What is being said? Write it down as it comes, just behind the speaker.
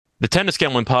The Tennis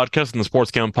Gambling Podcast and the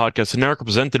Sports Gambling Podcast are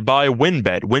presented by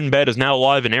WynnBET. WynnBET is now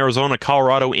live in Arizona,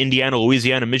 Colorado, Indiana,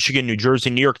 Louisiana, Michigan, New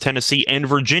Jersey, New York, Tennessee, and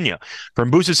Virginia.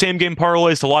 From boosted same-game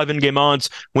parlays to live in-game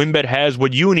odds, WynnBET has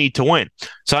what you need to win.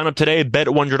 Sign up today, bet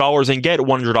 $100 and get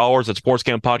 $100 at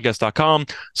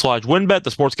sportsgamepodcast.com/WynnBET, the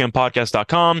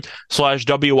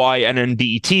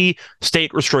sportsgamepodcast.com/WINNBET.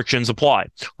 State restrictions apply.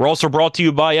 We're also brought to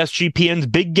you by SGPN's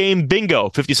Big Game Bingo,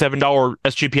 $57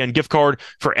 SGPN gift card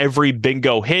for every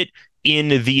bingo hit in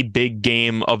the big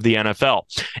game of the NFL.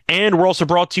 And we're also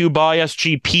brought to you by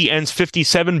SGPN's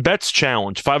 57 Bets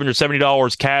Challenge,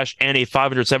 $570 cash and a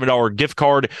 $570 gift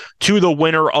card to the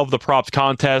winner of the props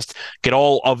contest. Get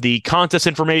all of the contest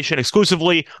information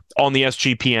exclusively on the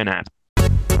SGPN app.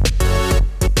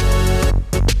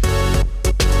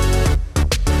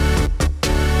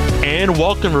 And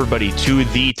welcome, everybody, to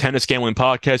the Tennis Gambling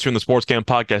Podcast here in the Sports Gambling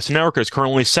Podcast Network. It's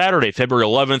currently Saturday, February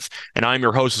 11th, and I'm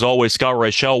your host, as always, Scott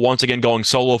Reichel, once again going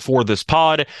solo for this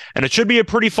pod. And it should be a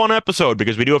pretty fun episode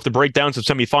because we do have to break down some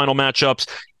semifinal matchups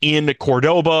in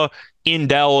Cordoba, in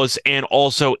Dallas, and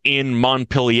also in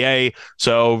Montpellier.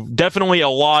 So definitely a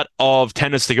lot of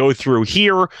tennis to go through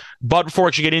here. But before I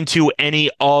actually get into any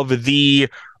of the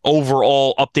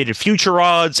overall updated future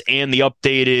odds and the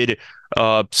updated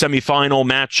semifinal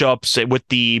matchups with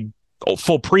the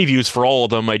full previews for all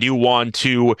of them, I do want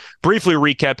to briefly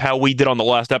recap how we did on the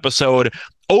last episode.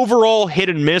 Overall, hit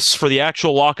and miss for the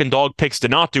actual lock and dog picks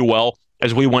did not do well,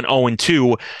 as we went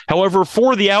 0-2. However,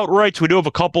 for the outrights, we do have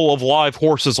a couple of live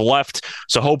horses left,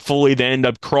 so hopefully they end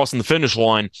up crossing the finish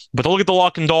line. But to look at the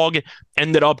lock and dog,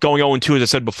 ended up going 0-2, as I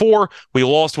said before. We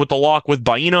lost with the lock with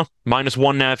Baena,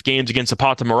 -1.5 games against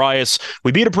Zapata Marias.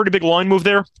 We beat a pretty big line move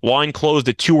there. Line closed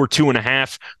at 2 or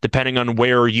 2.5, depending on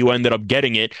where you ended up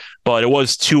getting it, but it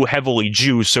was too heavily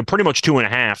juiced, so pretty much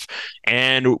 2.5.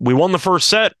 And we won the first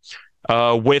set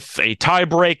with a tie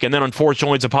break, and then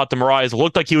unfortunately Zapata Marias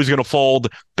looked like he was going to fold,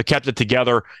 but kept it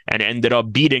together and ended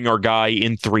up beating our guy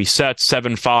in 3 sets,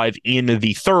 7-5 in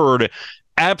the third.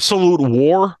 Absolute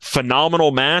war,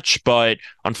 phenomenal match, but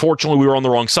unfortunately we were on the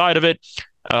wrong side of it.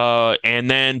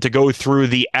 And then to go through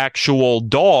the actual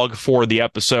dog for the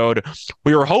episode,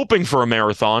 we were hoping for a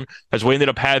marathon, as we ended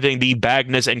up having the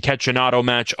Bagnes and Cecchinato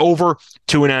match over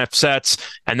 2.5 sets,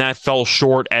 and that fell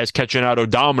short as Cecchinato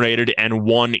dominated and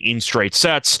won in straight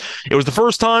sets. It was the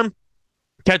first time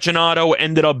Cecchinato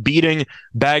ended up beating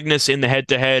Bagnes in the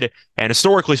head-to-head, and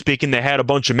historically speaking, they had a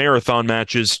bunch of marathon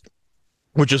matches,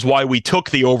 which is why we took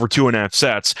the over 2.5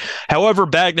 sets. However,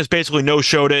 Bagnes basically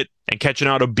no-showed it, and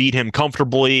Cecchinato beat him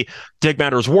comfortably. To make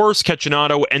matters worse,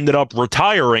 Cecchinato ended up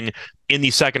retiring in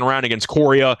the second round against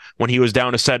Coria when he was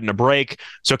down a set and a break.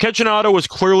 So Cecchinato was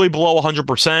clearly below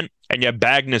 100%, and yet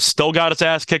Bagnes still got his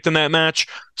ass kicked in that match.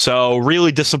 So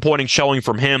really disappointing showing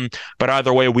from him. But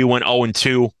either way, we went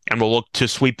 0-2, and we'll look to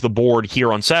sweep the board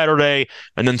here on Saturday,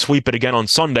 and then sweep it again on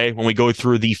Sunday when we go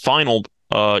through the final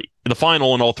in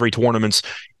all 3 tournaments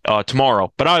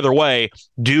tomorrow. But either way,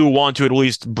 do want to at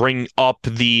least bring up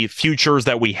the futures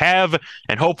that we have,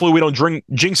 and hopefully we don't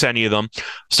jinx any of them.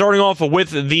 Starting off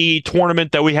with the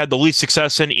tournament that we had the least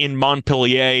success in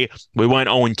Montpellier, we went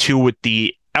 0-2 with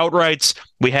the outrights.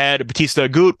 We had Bautista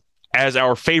Agut as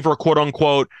our favorite,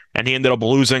 quote-unquote, and he ended up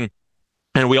losing.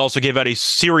 And we also gave out a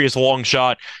serious long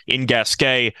shot in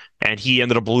Gasquet, and he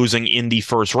ended up losing in the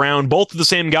first round. Both of the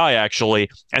same guy, actually,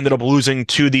 ended up losing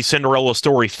to the Cinderella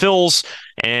story Fils,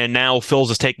 and now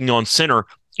Fils is taking on Sinner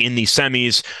in the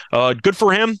semis. Good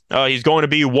for him. He's going to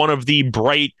be one of the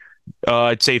bright,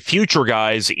 I'd say, future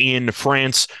guys in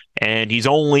France, and he's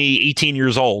only 18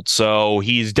 years old, so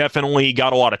he's definitely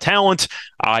got a lot of talent.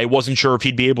 I wasn't sure if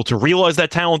he'd be able to realize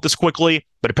that talent this quickly,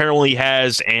 but apparently he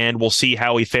has, and we'll see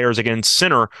how he fares against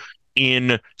Sinner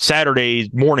in Saturday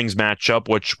morning's matchup,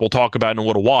 which we'll talk about in a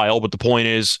little while. But the point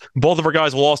is, both of our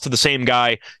guys lost to the same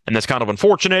guy, and that's kind of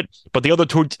unfortunate. But the other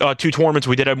two tournaments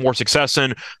we did have more success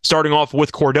in. Starting off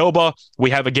with Cordoba,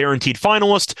 we have a guaranteed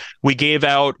finalist. We gave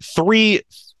out 3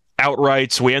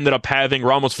 outrights. We ended up having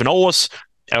Ramos Vinolas.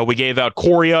 We gave out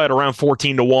Coria at around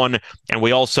 14-1, and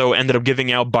we also ended up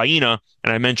giving out Baena,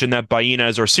 and I mentioned that Baena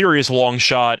is our serious long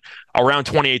shot, around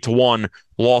 28-1,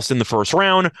 lost in the first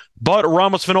round. But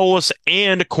Ramos Vinolas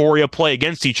and Coria play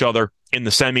against each other in the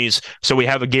semis, so we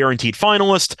have a guaranteed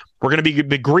finalist. We're going to be a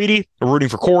bit greedy. We're rooting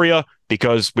for Coria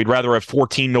because we'd rather have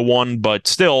 14-1, but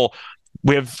still,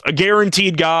 we have a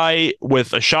guaranteed guy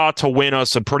with a shot to win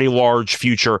us a pretty large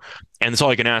future, and that's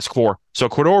all I can ask for. So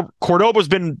Cordoba's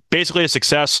been basically a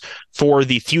success for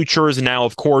the futures. Now,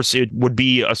 of course, it would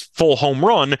be a full home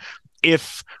run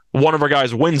if one of our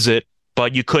guys wins it,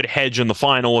 but you could hedge in the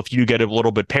final if you get a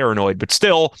little bit paranoid. But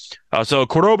still, so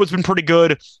Cordoba's been pretty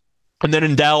good. And then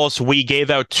in Dallas, we gave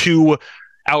out 2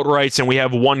 outrights, and we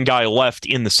have 1 guy left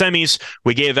in the semis.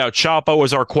 We gave out Chapo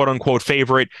as our quote-unquote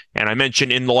favorite, and I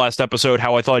mentioned in the last episode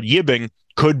how I thought Yibing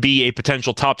could be a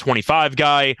potential top 25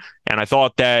 guy, and I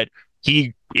thought that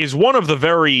he is one of the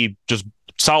very just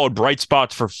solid bright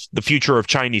spots for the future of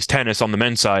Chinese tennis on the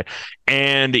men's side.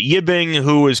 And Yibing,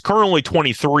 who is currently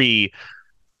 23,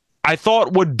 I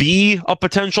thought would be a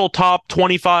potential top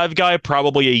 25 guy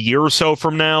probably a year or so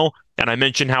from now. And I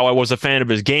mentioned how I was a fan of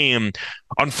his game.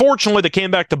 Unfortunately, they came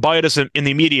back to bite us in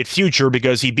the immediate future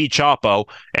because he beat Chapo,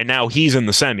 and now he's in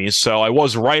the semis. So I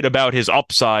was right about his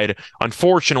upside.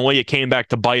 Unfortunately, it came back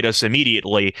to bite us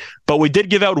immediately. But we did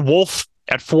give out Wolf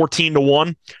at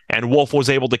 14-1, and Wolf was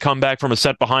able to come back from a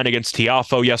set behind against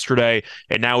Tiafoe yesterday,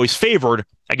 and now he's favored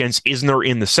against Isner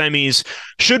in the semis.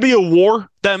 Should be a war,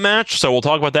 that match, so we'll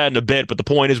talk about that in a bit, but the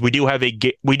point is we do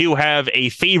have a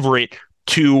favorite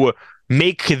to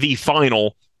make the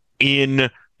final in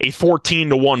a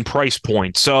 14-1 price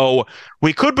point. So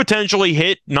we could potentially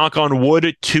hit, knock on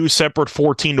wood, 2 separate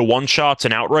 14-1 shots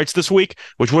and outrights this week,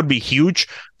 which would be huge.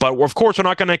 But of course, we're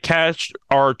not going to catch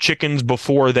our chickens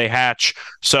before they hatch.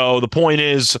 So the point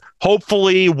is,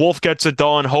 hopefully Wolf gets it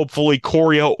done. Hopefully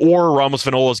Coria or Ramos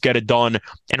Vinolas get it done,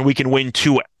 and we can win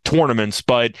 2 tournaments.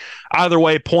 But either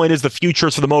way, point is the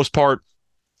futures for the most part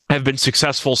have been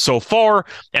successful so far,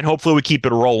 and hopefully we keep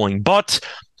it rolling. But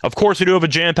of course, we do have a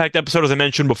jam-packed episode, as I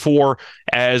mentioned before,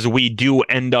 as we do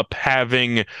end up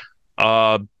having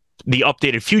the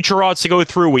updated future odds to go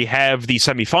through. We have the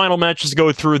semifinal matches to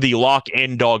go through, the lock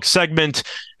and dog segment.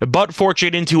 But before I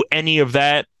get into any of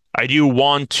that, I do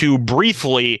want to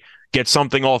briefly get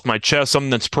something off my chest, something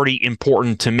that's pretty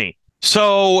important to me.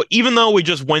 So even though we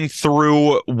just went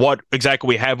through what exactly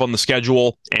we have on the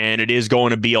schedule, and it is going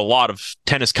to be a lot of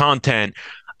tennis content,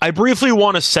 I briefly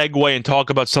want to segue and talk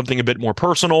about something a bit more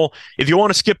personal. If you want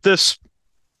to skip this,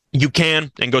 you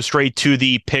can, and go straight to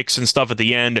the picks and stuff at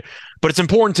the end. But it's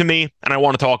important to me, and I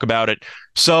want to talk about it.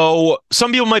 So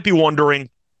some people might be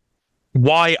wondering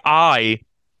why I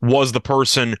was the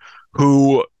person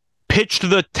who pitched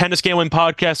the Tennis Gambling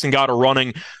Podcast and got it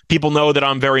running. People know that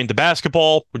I'm very into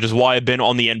basketball, which is why I've been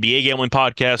on the NBA Gambling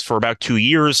Podcast for about 2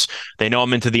 years. They know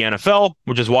I'm into the NFL,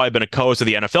 which is why I've been a co-host of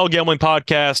the NFL Gambling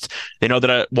Podcast. They know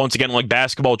that I, once again, like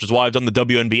basketball, which is why I've done the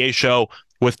WNBA show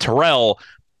with Terrell.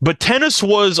 But tennis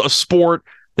was a sport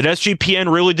that SGPN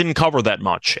really didn't cover that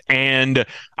much. And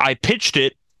I pitched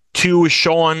it to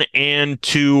Sean and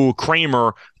to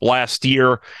Kramer last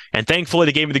year, and thankfully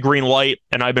they gave me the green light,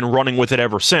 and I've been running with it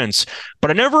ever since.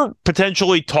 But I never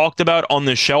potentially talked about on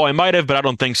this show, I might have, but I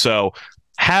don't think so,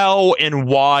 how and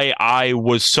why I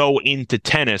was so into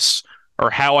tennis, or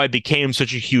how I became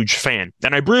such a huge fan.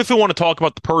 And I briefly want to talk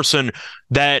about the person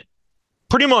that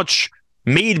pretty much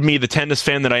made me the tennis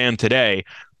fan that I am today.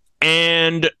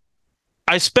 And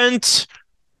I spent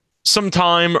some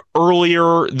time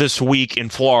earlier this week in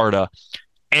Florida,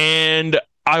 and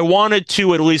I wanted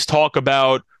to at least talk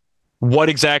about what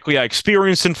exactly I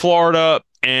experienced in Florida,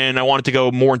 and I wanted to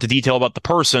go more into detail about the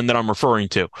person that I'm referring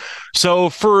to.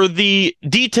 So for the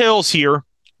details here,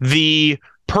 the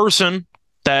person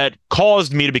that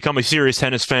caused me to become a serious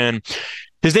tennis fan,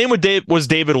 his name was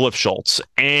David Lifschultz,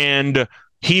 and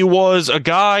he was a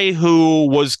guy who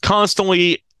was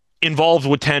constantly involved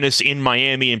with tennis in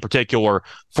Miami in particular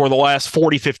for the last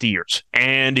 40, 50 years.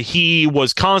 And he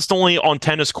was constantly on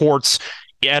tennis courts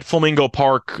at Flamingo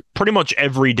Park pretty much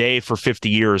every day for 50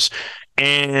 years.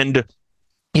 And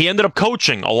he ended up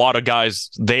coaching a lot of guys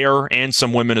there and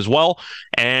some women as well.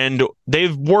 And they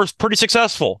were pretty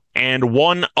successful. And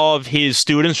one of his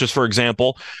students, just for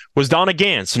example, was Donna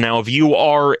Gantz. Now, if you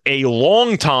are a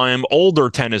longtime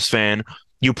older tennis fan,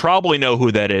 you probably know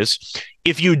who that is.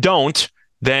 If you don't,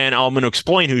 then I'm going to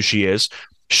explain who she is.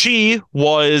 She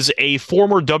was a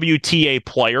former WTA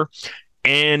player,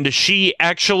 and she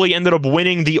actually ended up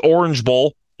winning the Orange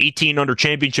Bowl 18 under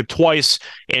championship twice,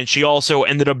 and she also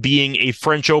ended up being a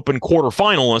French Open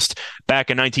quarterfinalist back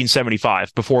in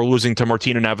 1975 before losing to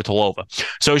Martina Navratilova.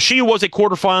 So she was a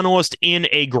quarterfinalist in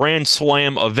a Grand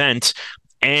Slam event,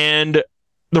 and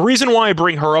the reason why I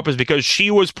bring her up is because she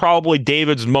was probably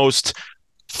David's most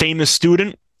famous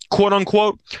student, quote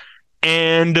unquote.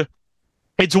 And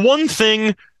it's one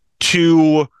thing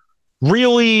to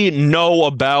really know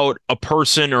about a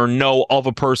person or know of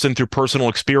a person through personal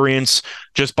experience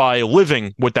just by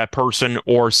living with that person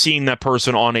or seeing that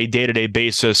person on a day-to-day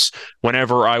basis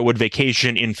whenever I would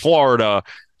vacation in Florida.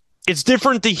 It's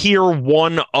different to hear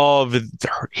one of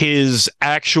his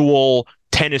actual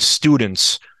tennis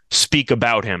students speak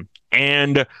about him.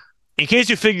 And in case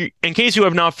you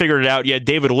have not figured it out yet,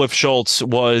 David Lifschultz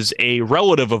was a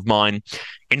relative of mine,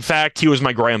 In fact, he was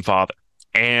my grandfather.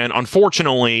 And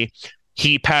unfortunately,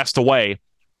 he passed away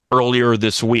earlier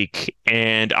this week,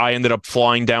 and I ended up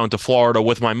flying down to Florida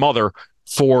with my mother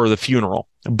for the funeral.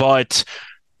 But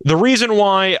the reason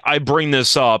why I bring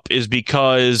this up is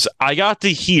because I got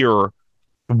to hear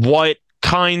what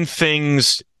kind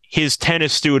things his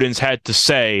tennis students had to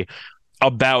say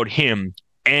about him.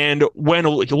 And when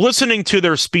listening to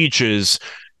their speeches,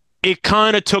 it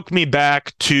kind of took me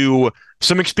back to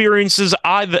some experiences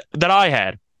that I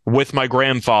had with my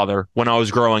grandfather when I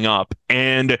was growing up.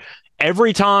 And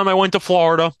every time I went to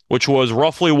Florida, which was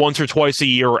roughly once or twice a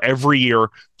year, every year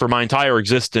for my entire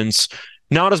existence,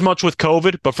 not as much with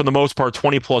COVID, but for the most part,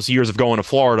 20 plus years of going to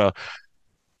Florida.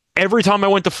 Every time I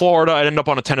went to Florida, I'd end up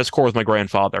on a tennis court with my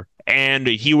grandfather. And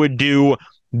he would do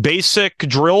basic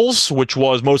drills, which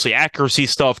was mostly accuracy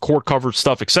stuff, court coverage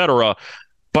stuff, etc.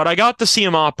 But I got to see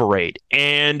him operate.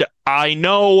 And I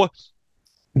know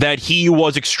that he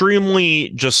was extremely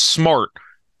just smart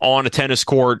on a tennis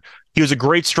court. He was a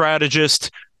great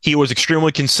strategist. He was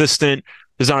extremely consistent.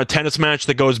 There's not a tennis match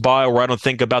that goes by where I don't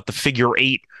think about the figure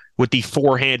eight with the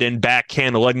forehand and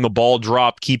backhand, letting the ball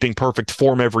drop, keeping perfect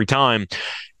form every time.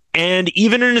 And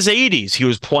even in his 80s, he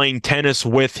was playing tennis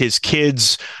with his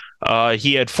kids.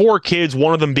 He had 4 kids,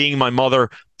 one of them being my mother,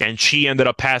 and she ended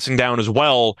up passing down as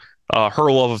well, her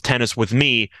love of tennis with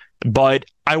me. But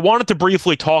I wanted to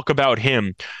briefly talk about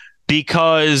him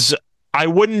because I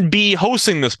wouldn't be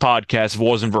hosting this podcast if it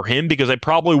wasn't for him, because I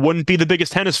probably wouldn't be the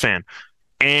biggest tennis fan.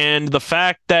 And the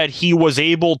fact that he was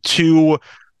able to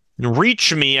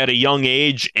reach me at a young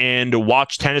age and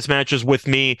watch tennis matches with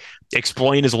me,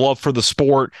 explain his love for the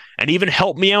sport, and even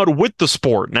help me out with the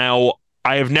sport. Now,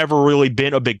 I have never really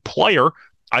been a big player.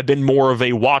 I've been more of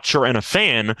a watcher and a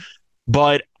fan,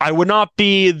 but I would not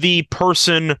be the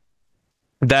person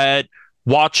that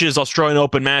watches Australian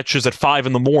Open matches at 5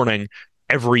 a.m.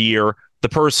 every year, the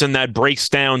person that breaks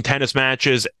down tennis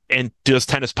matches and does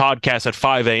tennis podcasts at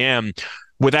 5 a.m.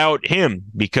 without him,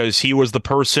 because he was the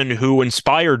person who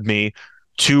inspired me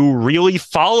to really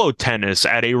follow tennis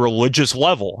at a religious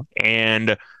level.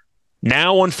 And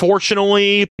now,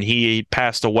 unfortunately, he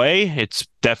passed away. It's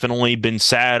definitely been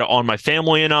sad on my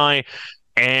family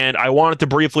and I wanted to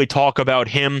briefly talk about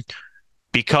him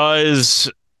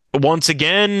because, once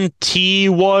again, he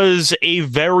was a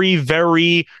very,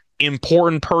 very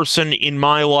important person in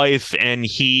my life, and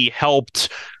he helped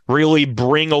really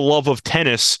bring a love of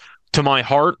tennis to my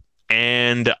heart,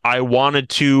 and I wanted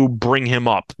to bring him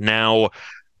up. Now,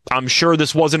 I'm sure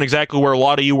this wasn't exactly where a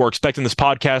lot of you were expecting this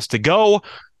podcast to go.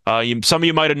 Some of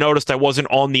you might have noticed I wasn't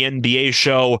on the NBA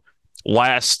show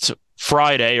last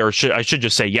Friday, or I should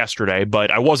just say yesterday,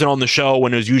 but I wasn't on the show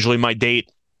when it was usually my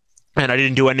date, and I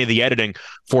didn't do any of the editing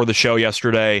for the show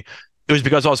yesterday. It was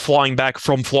because I was flying back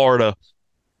from Florida.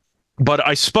 But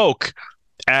I spoke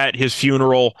at his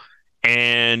funeral,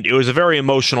 and it was a very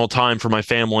emotional time for my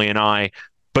family and I.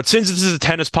 But since this is a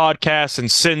tennis podcast,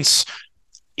 and since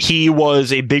he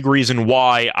was a big reason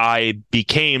why I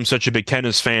became such a big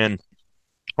tennis fan,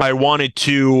 I wanted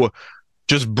to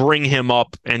just bring him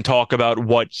up and talk about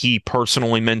what he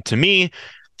personally meant to me.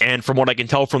 And from what I can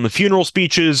tell from the funeral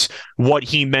speeches, what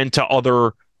he meant to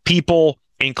other people,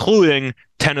 including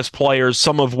tennis players,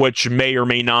 some of which may or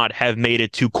may not have made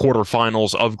it to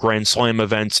quarterfinals of Grand Slam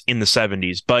events in the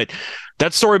 70s. But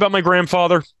that story about my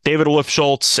grandfather, David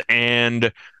Lifschultz,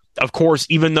 and of course,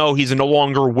 even though he's no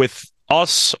longer with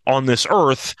us on this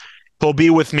earth, he'll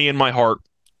be with me in my heart,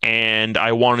 and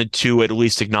I wanted to at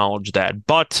least acknowledge that.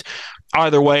 But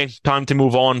either way, time to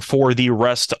move on for the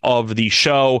rest of the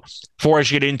show. Before I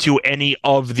get into any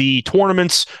of the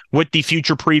tournaments with the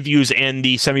future previews and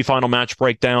the semifinal match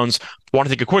breakdowns, I want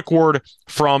to take a quick word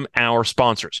from our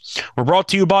sponsors. We're brought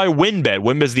to you by WynnBET.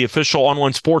 WynnBET is the official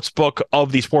online sports book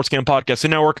of the Sports Gam Podcast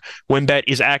Network. WynnBET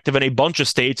is active in a bunch of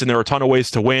states, and there are a ton of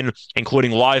ways to win,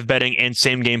 including live betting and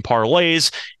same-game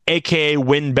parlays, aka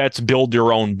WynnBET's Build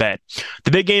Your Own Bet.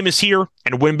 The big game is here,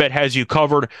 and WynnBET has you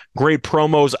covered. Great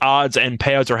promos, odds, and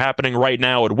payouts are happening right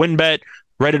now at WynnBET.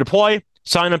 Ready to play?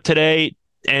 Sign up today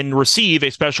and receive a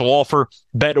special offer.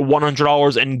 Bet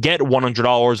 $100 and get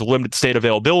 $100, limited state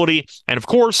availability. And of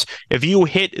course, if you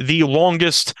hit the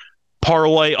longest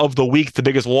parlay of the week, the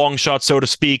biggest long shot, so to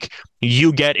speak,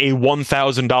 you get a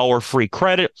 $1,000 free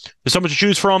credit. There's so much to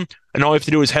choose from, and all you have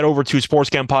to do is head over to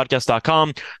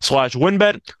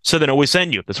sportscampodcast.com/WynnBET, so they know we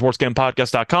send you the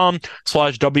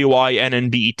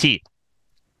sportscampodcast.com/WINNBET.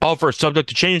 Offer subject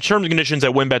to change. Terms and conditions at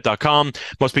winbet.com.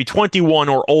 Must be 21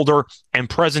 or older and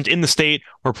present in the state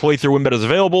where playthrough WinBet is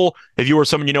available. If you or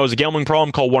someone you know has a gambling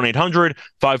problem, call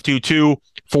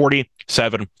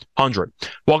 1-800-522-4700.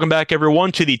 Welcome back,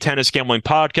 everyone, to the Tennis Gambling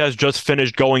Podcast. Just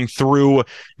finished going through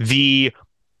the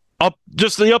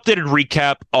updated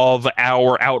recap of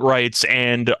our outrights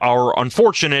and our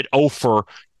unfortunate offer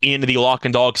in the lock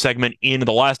and dog segment in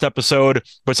the last episode.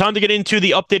 But it's time to get into the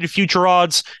updated future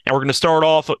odds, and we're going to start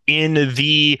off in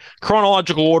the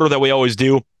chronological order that we always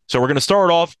do. So we're going to start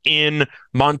off in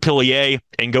Montpellier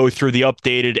and go through the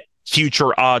updated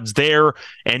future odds there.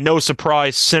 And no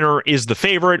surprise, Sinner is the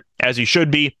favorite, as he should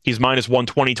be. He's minus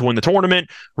 120 to win the tournament.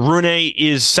 Rune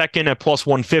is second at plus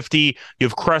 150. You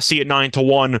have Cressy at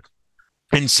 9-1.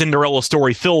 And Cinderella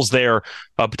story Phil's there,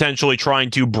 potentially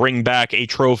trying to bring back a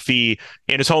trophy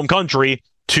in his home country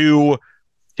to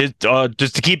his,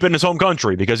 just to keep it in his home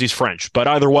country because he's French. But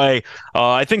either way,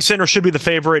 I think Sinner should be the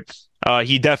favorite.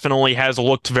 He definitely has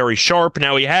looked very sharp.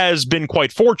 Now, he has been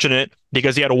quite fortunate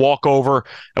because he had a walkover.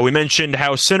 We mentioned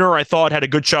how Sinner, I thought, had a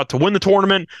good shot to win the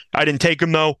tournament. I didn't take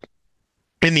him, though,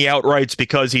 in the outrights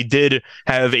because he did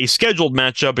have a scheduled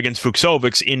matchup against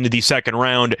Fucsovics in the second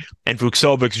round, and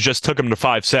Fucsovics just took him to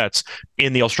 5 sets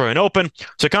in the Australian Open.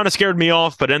 So it kind of scared me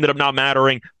off, but ended up not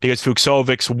mattering because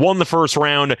Fucsovics won the first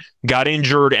round, got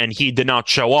injured, and he did not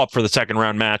show up for the second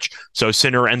round match. So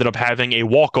Sinner ended up having a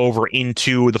walkover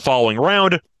into the following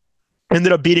round.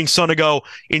 Ended up beating Sonego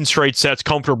in straight sets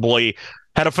comfortably.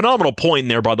 Had a phenomenal point in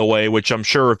there, by the way, which I'm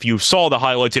sure if you saw the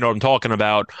highlights, you know what I'm talking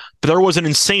about. But there was an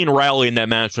insane rally in that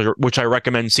match, which I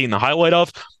recommend seeing the highlight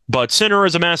of. But Sinner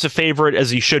is a massive favorite, as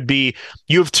he should be.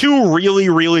 You have two really,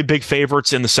 really big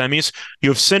favorites in the semis. You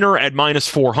have Sinner at minus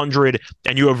 400,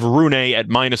 and you have Rune at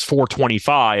minus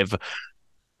 425.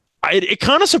 It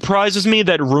kind of surprises me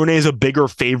that Rune is a bigger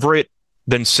favorite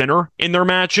than Sinner in their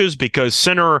matches, because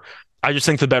Sinner, I just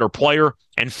think, the better player.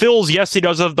 And Phil's, yes, he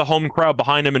does have the home crowd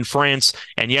behind him in France.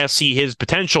 And yes, he is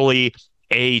potentially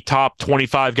a top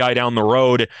 25 guy down the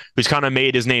road who's kind of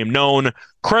made his name known.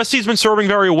 Cressy's been serving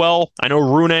very well. I know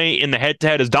Rune in the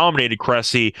head-to-head has dominated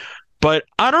Cressy. But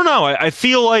I don't know. I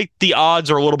feel like the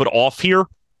odds are a little bit off here.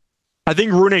 I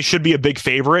think Rune should be a big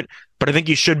favorite, but I think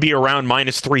he should be around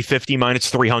minus 350,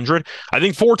 minus 300. I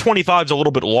think 425 is a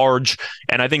little bit large.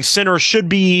 And I think Sinner should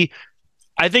be...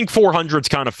 I think 400 is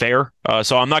kind of fair,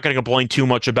 so I'm not going to complain too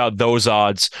much about those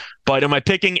odds. But am I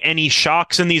picking any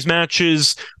shocks in these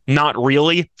matches? Not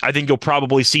really. I think you'll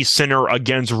probably see Sinner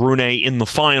against Rune in the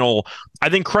final. I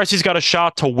think Cressy's got a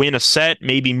shot to win a set,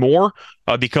 maybe more,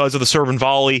 because of the serve and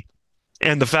volley,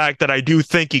 and the fact that I do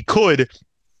think he could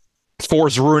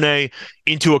force Rune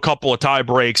into a couple of tie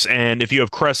breaks, and if you have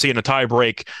Cressy in a tie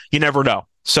break, you never know.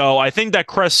 So I think that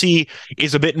Cressy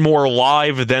is a bit more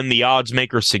live than the odds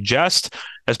makers suggest,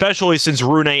 especially since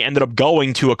Rune ended up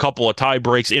going to a couple of tie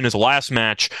breaks in his last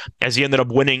match, as he ended up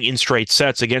winning in straight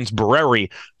sets against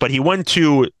Barreri. But he went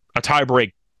to a tie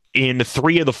break in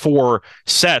 3 of the 4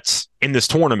 sets in this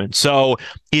tournament. So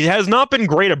he has not been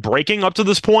great at breaking up to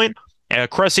this point.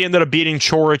 Cressy ended up beating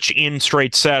Coric in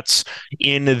straight sets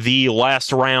in the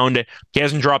last round. He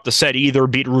hasn't dropped a set either,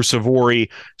 beat Rusevori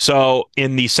so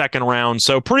in the second round.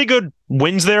 So pretty good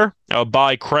wins there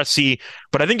by Cressy,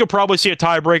 but I think you'll probably see a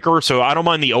tiebreaker, so I don't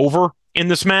mind the over in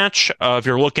this match. If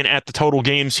you're looking at the total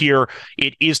games here,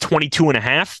 it is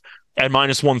 22.5 at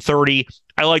minus 130.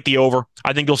 I like the over.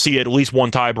 I think you'll see at least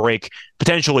one tiebreak,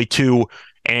 potentially 2,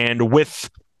 and with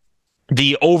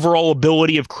the overall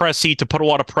ability of Cressy to put a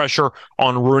lot of pressure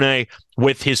on Rune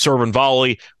with his serve and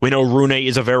volley. We know Rune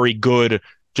is a very good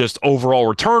just overall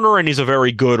returner, and he's a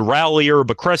very good rallier,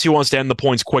 but Cressy wants to end the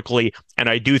points quickly, and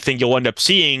I do think you'll end up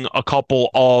seeing a couple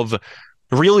of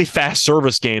really fast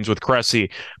service games with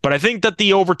Cressy. But I think that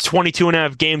the over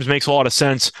 22.5 games makes a lot of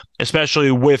sense,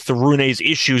 especially with Rune's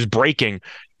issues breaking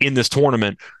in this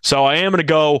tournament. So I am going to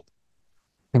go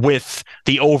with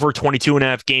the over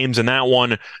 22.5 games in that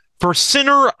one. For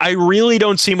Sinner, I really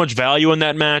don't see much value in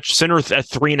that match. Sinner at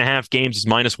 3.5 games is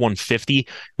minus 150,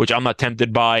 which I'm not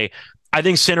tempted by. I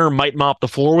think Sinner might mop the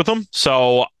floor with him,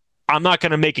 so I'm not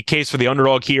going to make a case for the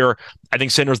underdog here. I think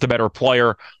Sinner's the better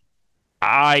player.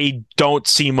 I don't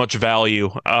see much value.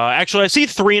 Actually, I see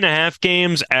 3.5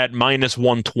 games at minus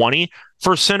 120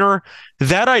 for Sinner.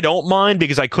 That I don't mind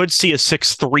because I could see a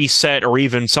 6-3 set or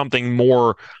even something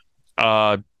more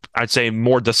I'd say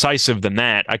more decisive than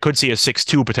that. I could see a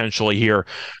 6-2 potentially here.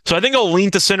 So I think I'll lean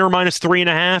to Sinner minus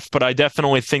 3.5, but I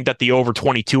definitely think that the over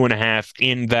 22.5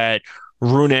 in that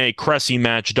Rune-Cressy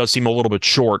match does seem a little bit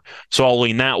short, so I'll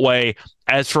lean that way.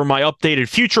 As for my updated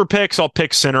future picks, I'll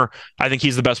pick Sinner. I think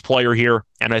he's the best player here,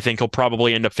 and I think he'll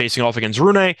probably end up facing off against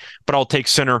Rune, but I'll take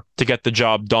Sinner to get the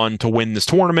job done to win this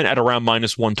tournament at around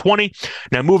 -120.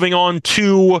 Now, moving on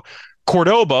to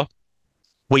Cordoba,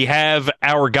 we have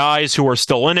our guys who are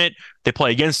still in it. They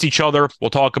play against each other. We'll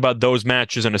talk about those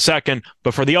matches in a second.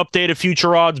 But for the updated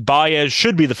future odds, Baez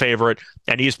should be the favorite,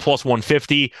 and he's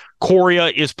 +150. Coria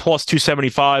is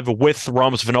 +275 with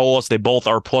Ramos Vinolas. They both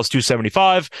are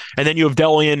 +275. And then you have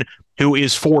Delian, who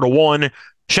is 4-1.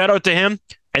 Shout out to him.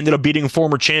 Ended up beating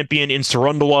former champion in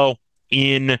Cerundolo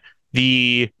in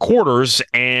the quarters,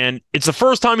 and it's the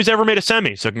first time he's ever made a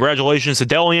semi. So congratulations to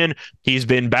Delian. He's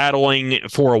been battling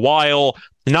for a while.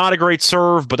 Not a great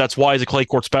serve, but that's why he's a clay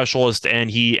court specialist, and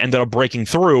he ended up breaking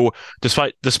through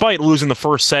despite losing the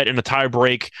first set in a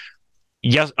tiebreak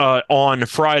on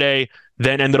Friday,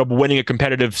 then ended up winning a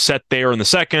competitive set there in the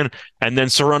second, and then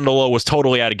Cerundolo was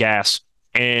totally out of gas,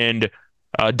 and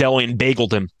Delian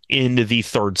bageled him into the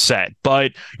third set.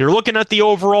 But you're looking at the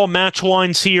overall match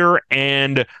lines here,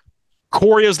 and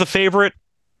Coria's the favorite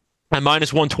at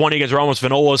 -120 against Ramos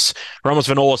Vinolas. Ramos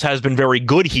Vinolas has been very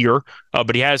good here,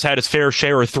 but he has had his fair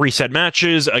share of 3-set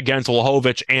matches against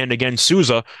Lajovic and against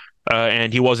Souza,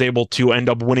 and he was able to end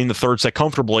up winning the third set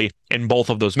comfortably in both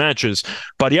of those matches.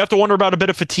 But you have to wonder about a bit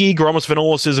of fatigue. Ramos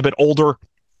Vinolas is a bit older.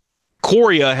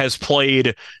 Coria has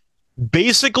played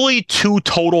basically 2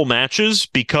 total matches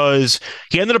because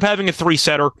he ended up having a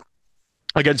 3-setter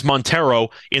against Montero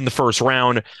in the first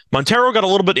round. Montero got a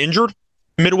little bit injured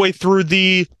midway through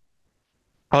the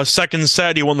second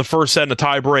set. He won the first set in a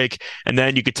tiebreak, and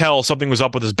then you could tell something was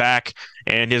up with his back,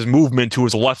 and his movement to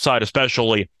his left side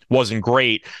especially wasn't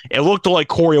great. It looked like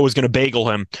Coria was going to bagel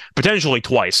him, potentially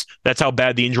twice. That's how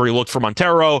bad the injury looked for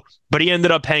Montero, but he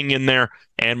ended up hanging in there,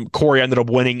 and Coria ended up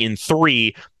winning in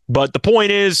 3. But the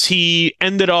point is, he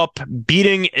ended up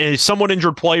beating a somewhat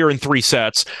injured player in 3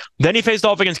 sets. Then he faced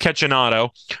off against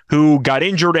Cecchinato, who got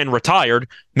injured and retired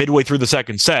midway through the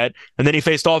second set. And then he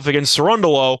faced off against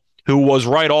Cerundolo, who was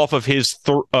right off of his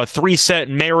 3-set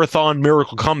marathon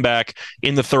miracle comeback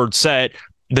in the third set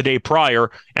the day prior.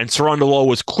 And Cerundolo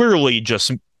was clearly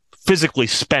just physically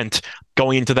spent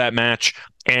going into that match.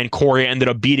 And Coria ended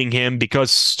up beating him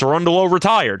because Cerundolo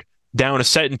retired, down a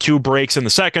set and 2 breaks in the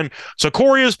second. So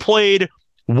Coria's played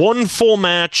 1 full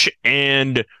match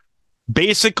and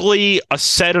basically a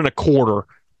set and a quarter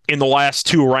in the last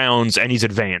 2 rounds, and he's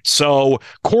advanced. So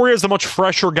Coria's the much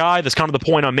fresher guy. That's kind of the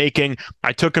point I'm making.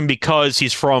 I took him because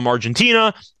he's from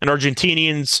Argentina, and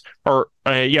Argentinians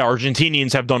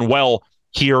have done well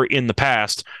here in the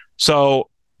past. So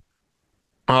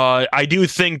I do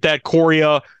think that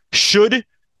Coria should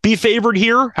be favored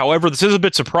here. However, this is a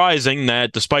bit surprising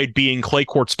that despite being clay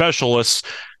court specialists,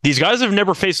 these guys have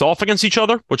never faced off against each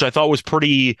other, which I thought was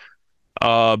pretty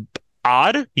odd.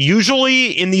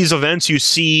 Usually in these events, you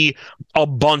see a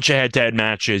bunch of head-to-head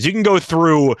matches. You can go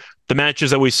through the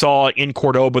matches that we saw in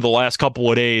Cordoba the last couple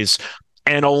of days,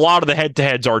 and a lot of the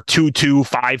head-to-heads are 2-2,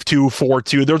 5-2,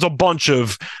 4-2. There's a bunch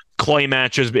of clay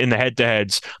matches in the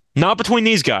head-to-heads. Not between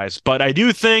these guys, but I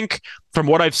do think from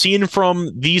what I've seen from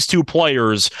these 2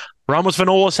 players, Ramos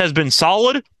Vinolas has been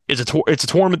solid. It's a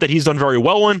tournament that he's done very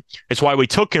well in. It's why we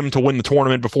took him to win the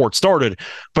tournament before it started.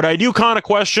 But I do kind of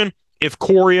question if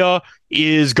Coria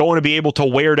is going to be able to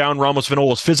wear down Ramos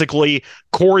Vinolas physically.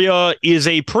 Coria is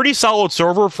a pretty solid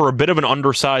server for a bit of an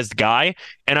undersized guy,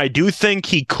 and I do think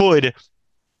he could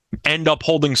end up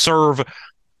holding serve.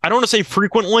 I don't want to say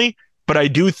frequently, but I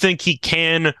do think he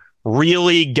can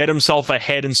really get himself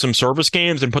ahead in some service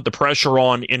games and put the pressure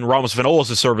on in Ramos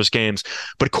Vinolas' service games.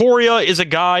 But Coria is a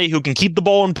guy who can keep the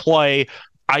ball in play.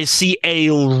 I see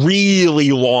a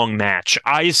really long match.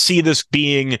 I see this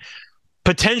being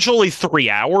potentially 3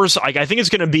 hours. I think it's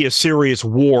going to be a serious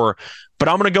war, but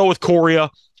I'm going to go with Coria.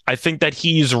 I think that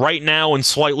he's right now in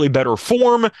slightly better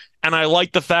form, and I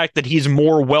like the fact that he's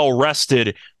more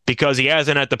well-rested because he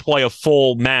hasn't had to play a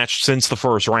full match since the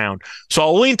first round. So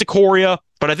I'll lean to Coria,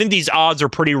 but I think these odds are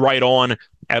pretty right on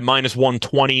at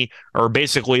 -120 or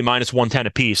basically -110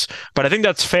 apiece. But I think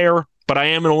that's fair, but I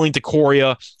am going to lean to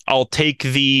Coria. I'll take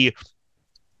the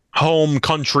home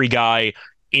country guy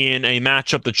in a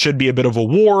matchup that should be a bit of a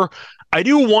war. I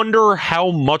do wonder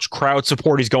how much crowd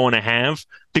support he's going to have,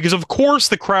 because of course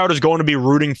the crowd is going to be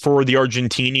rooting for the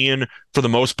Argentinian for the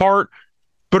most part.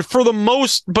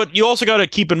 But you also got to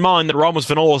keep in mind that Ramos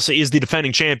Vinolas is the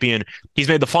defending champion. He's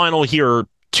made the final here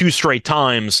 2 straight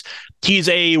times. He's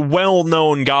a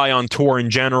well-known guy on tour in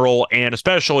general, and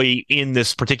especially in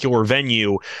this particular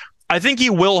venue. I think he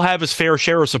will have his fair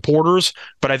share of supporters,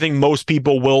 but I think most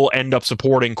people will end up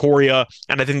supporting Coria,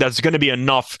 and I think that's going to be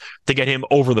enough to get him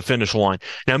over the finish line.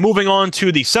 Now, moving on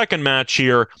to the second match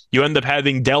here, you end up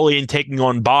having Delian taking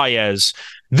on Baez.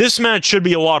 This match should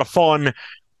be a lot of fun.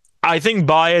 I think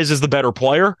Baez is the better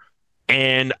player,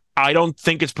 and I don't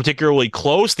think it's particularly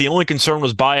close. The only concern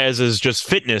was Baez's just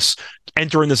fitness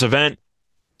entering this event.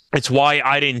 It's why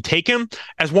I didn't take him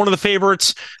as one of the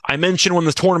favorites. I mentioned when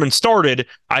this tournament started,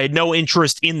 I had no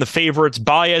interest in the favorites.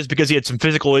 Baez, because he had some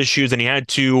physical issues and he had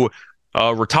to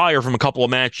retire from a couple of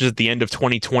matches at the end of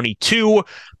 2022.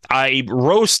 I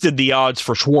roasted the odds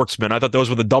for Schwartzman. I thought those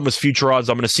were the dumbest future odds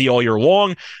I'm going to see all year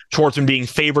long. Schwartzman being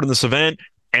favored in this event,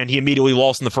 and he immediately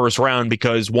lost in the first round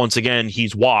because, once again,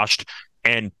 he's washed.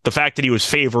 And the fact that he was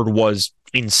favored was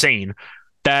insane.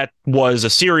 That was a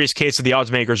serious case of the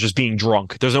odds makers just being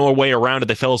drunk. There's no way around it.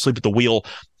 They fell asleep at the wheel,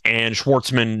 and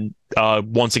Schwartzman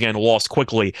once again lost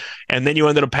quickly. And then you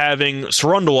ended up having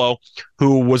Cerundolo,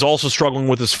 who was also struggling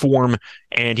with his form,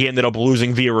 and he ended up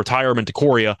losing via retirement to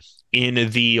Coria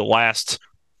in the last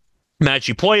match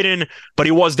he played in, but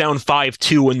he was down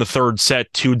 5-2 in the third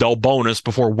set to Delbonis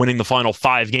before winning the final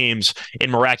 5 games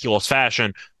in miraculous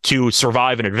fashion to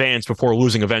survive and advance before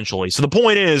losing eventually. So the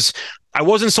point is, I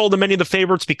wasn't sold to many of the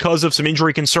favorites because of some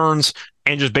injury concerns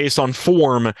and just based on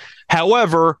form.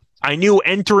 However, I knew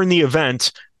entering the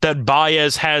event that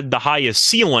Baez had the highest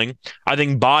ceiling. I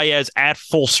think Baez at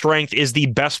full strength is the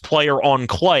best player on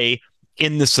clay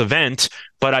in this event,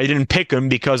 but I didn't pick him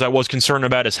because I was concerned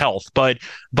about his health. But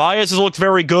Baez has looked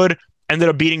very good, ended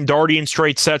up beating Darty in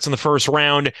straight sets in the first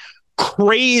round.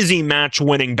 Crazy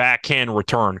match-winning backhand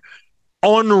return.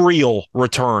 Unreal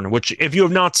return, which if you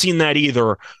have not seen that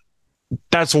either,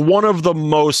 that's one of the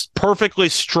most perfectly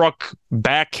struck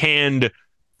backhand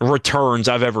returns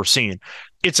I've ever seen.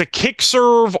 It's a kick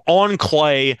serve on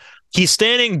clay. He's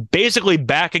standing basically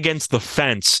back against the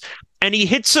fence, and he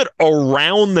hits it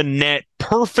around the net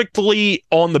perfectly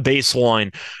on the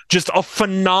baseline. Just a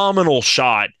phenomenal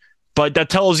shot, but that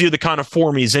tells you the kind of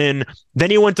form he's in.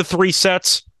 Then he went to 3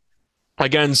 sets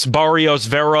against Barrios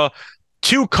Vera.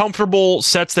 2 comfortable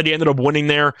sets that he ended up winning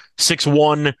there,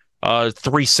 6-1, 3-6,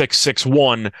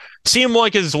 6-1. Seemed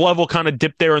like his level kind of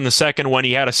dipped there in the second when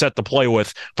he had a set to play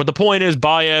with. But the point is,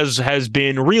 Baez has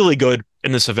been really good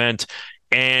in this event,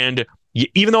 and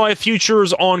even though I have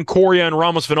futures on Coria and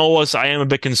Ramos Vinolas, I am a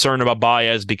bit concerned about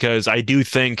Baez because I do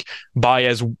think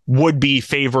Baez would be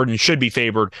favored and should be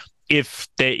favored if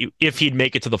he'd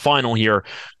make it to the final here.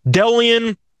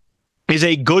 Delian is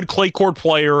a good clay court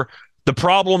player. The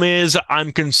problem is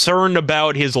I'm concerned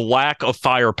about his lack of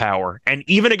firepower. And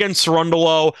even against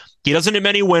Cerundolo, he doesn't hit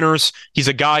many winners. He's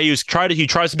a guy he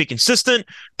tries to be consistent,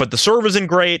 but the serve isn't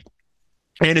great.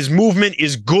 And his movement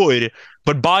is good,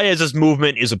 but Baez's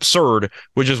movement is absurd,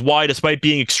 which is why, despite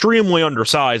being extremely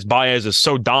undersized, Baez is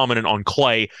so dominant on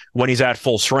clay when he's at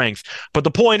full strength. But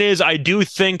the point is, I do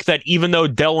think that even though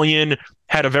Delian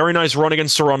had a very nice run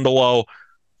against Cerundolo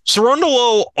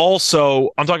also,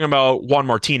 I'm talking about Juan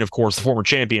Martín, of course, the former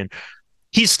champion,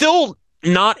 he's still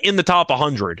not in the top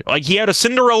 100. Like, he had a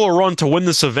Cinderella run to win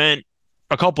this event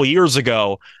a couple years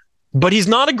ago, but he's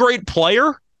not a great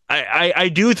player. I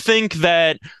do think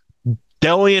that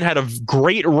Delian had a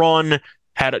great run,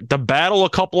 had to battle a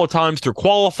couple of times through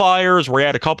qualifiers where he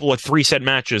had a couple of 3-set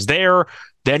matches there.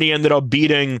 Then he ended up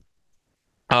beating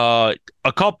he had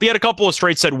a couple of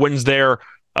straight set wins there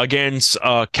against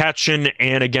Kachin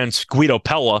and against Guido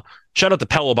Pella. Shout out to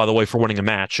Pella, by the way, for winning a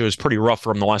match. It was pretty rough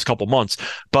for him the last couple months.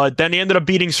 But then he ended up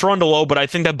beating Cerundolo, but I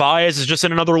think that Baez is just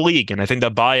in another league, and I think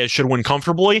that Baez should win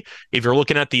comfortably. If you're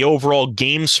looking at the overall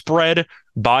game spread,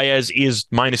 Baez is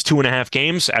minus 2.5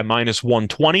 games at minus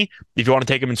 120. If you want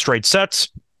to take him in straight sets,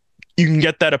 you can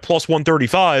get that at plus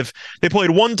 135. They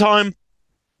played one time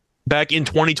back in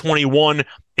 2021.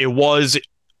 It was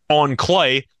on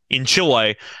clay in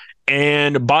Chile,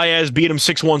 and Baez beat him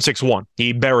 6-1, 6-1.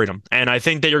 He buried him. And I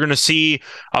think that you're going to see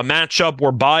a matchup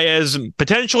where Baez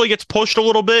potentially gets pushed a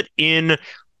little bit in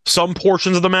some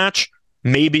portions of the match.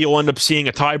 Maybe you'll end up seeing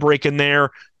a tiebreak in there.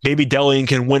 Maybe Delian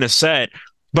can win a set.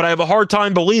 But I have a hard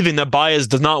time believing that Baez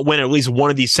does not win at least one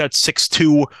of these sets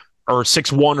 6-2 or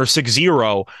 6-1 or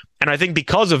 6-0. And I think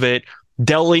because of it,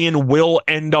 Delian will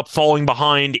end up falling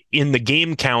behind in the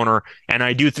game counter. And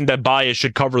I do think that Baez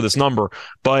should cover this number.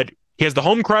 But he has the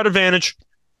home crowd advantage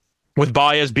with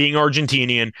Baez being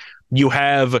Argentinian. You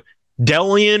have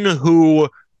Delian, who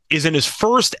is in his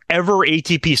first ever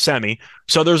ATP semi.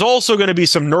 So there's also going to be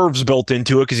some nerves built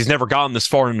into it because he's never gotten this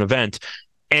far in an event.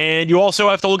 And you also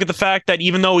have to look at the fact that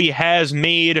even though he has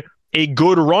made a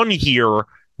good run here,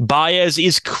 Baez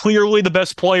is clearly the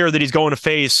best player that he's going to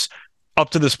face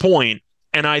up to this point,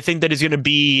 and I think that he's going to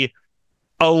be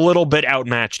a little bit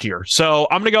outmatched here. So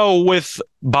I'm going to go with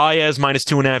Baez minus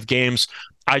 2.5 games.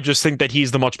 I just think that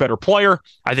he's the much better player.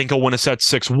 I think he'll win a set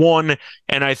 6-1,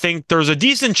 and I think there's a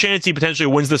decent chance he potentially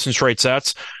wins this in straight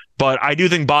sets. But I do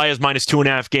think Baez minus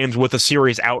 2.5 games with a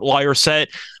series outlier set.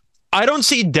 I don't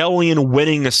see Delian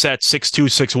winning a set 6-2,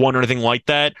 6-1, or anything like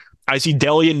that. I see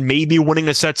Delian maybe winning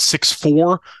a set 6-4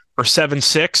 or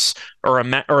 7-6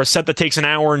 or a set that takes an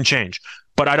hour and change.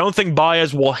 But I don't think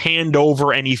Baez will hand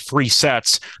over any free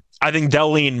sets. I think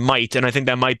Delian might, and I think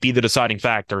that might be the deciding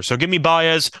factor. So give me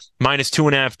Baez minus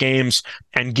 2.5 games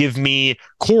and give me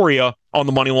Coria on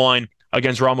the money line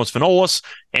against Ramos Vinolas.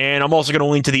 And I'm also going to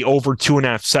lean to the over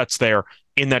 2.5 sets there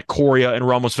in that Coria and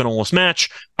Ramos Vinolas match.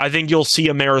 I think you'll see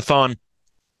a marathon.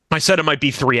 I said it might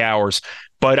be 3 hours,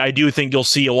 but I do think you'll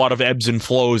see a lot of ebbs and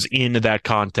flows in that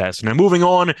contest. Now moving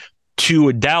on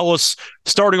to Dallas,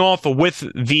 starting off with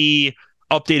the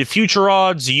updated future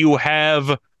odds, you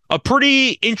have a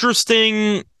pretty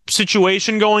interesting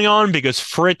situation going on because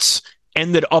Fritz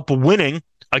ended up winning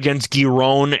against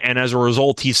Giron, and as a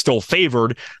result, he's still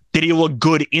favored. Did he look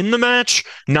good in the match?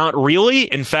 Not really.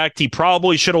 In fact, he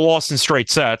probably should have lost in straight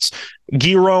sets.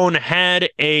 Giron had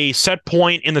a set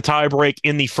point in the tiebreak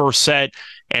in the first set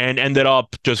and ended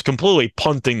up just completely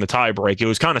punting the tiebreak. It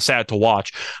was kind of sad to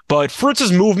watch. But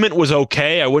Fritz's movement was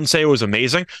okay. I wouldn't say it was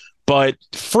amazing, but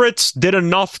Fritz did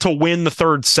enough to win the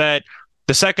third set.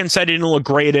 The second set he didn't look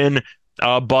great in,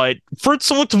 but Fritz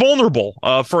looked vulnerable.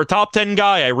 For a top 10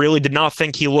 guy, I really did not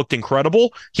think he looked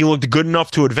incredible. He looked good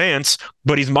enough to advance,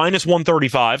 but he's minus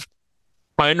 135.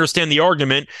 I understand the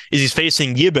argument is he's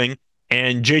facing Yibing,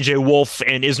 and JJ Wolf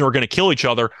and Isner are going to kill each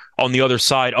other on the other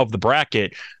side of the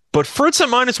bracket. But Fritz at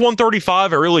minus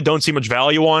 135, I really don't see much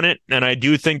value on it, and I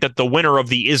do think that the winner of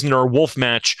the Isner-Wolf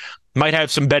match might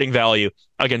have some betting value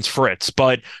against Fritz.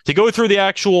 But to go through the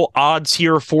actual odds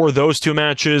here for those two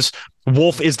matches,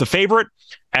 Wolf is the favorite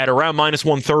at around minus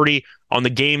 130. On the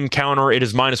game counter, it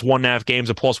is minus 1.5 games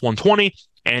at plus 120,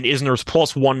 and Isner's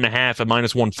plus 1.5 at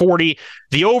minus 140.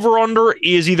 The over-under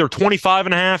is either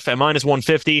 25.5 at minus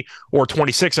 150 or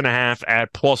 26.5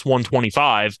 at plus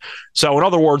 125. So in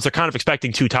other words, they're kind of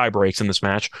expecting two tie breaks in this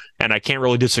match, and I can't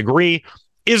really disagree.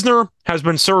 Isner has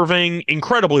been serving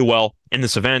incredibly well in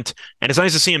this event, and it's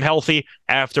nice to see him healthy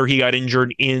after he got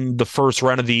injured in the first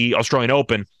round of the Australian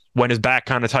Open when his back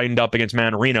kind of tightened up against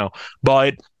Mannarino.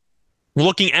 But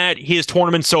looking at his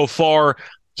tournament so far,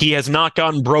 he has not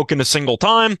gotten broken a single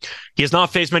time. He has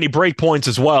not faced many break points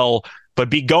as well, but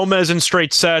beat Gomez in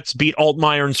straight sets, beat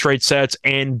Altmaier in straight sets,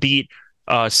 and beat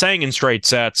Sang in straight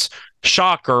sets.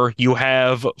 Shocker, you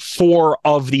have 4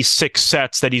 of the 6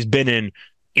 sets that he's been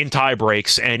in tie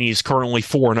breaks, and he's currently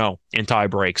 4-0 in tie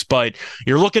breaks. But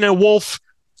you're looking at Wolf,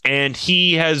 and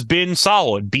he has been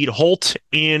solid. Beat Holt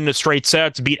in straight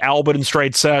sets, beat Albert in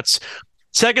straight sets.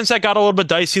 Second set got a little bit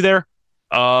dicey there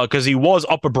because he was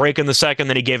up a break in the second,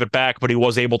 then he gave it back, but he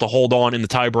was able to hold on in the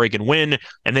tie break and win.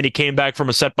 And then he came back from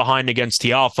a set behind against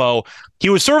Tiafoe. He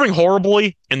was serving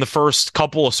horribly in the first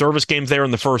couple of service games there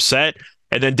in the first set,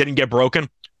 and then didn't get broken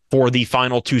for the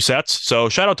final 2 sets. So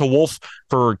shout out to Wolf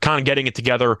for kind of getting it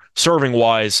together serving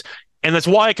wise. And that's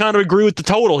why I kind of agree with the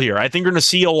total here. I think you're going to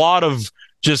see a lot of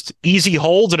just easy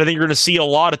holds, and I think you're going to see a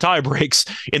lot of tie breaks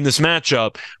in this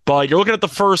matchup. But you're looking at the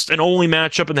first and only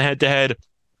matchup in the head-to-head.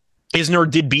 Isner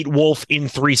did beat Wolf in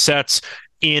 3 sets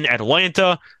in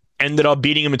Atlanta, ended up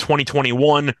beating him in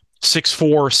 2021, 6-4,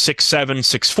 6-7,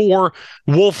 6-4.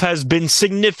 Wolf has been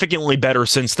significantly better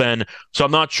since then, so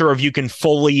I'm not sure if you can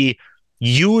fully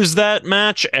use that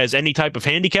match as any type of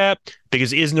handicap,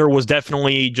 because Isner was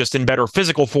definitely just in better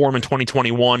physical form in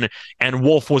 2021, and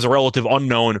Wolf was a relative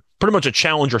unknown, pretty much a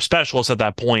challenger specialist at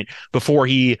that point before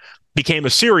he became a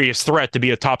serious threat to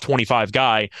be a top 25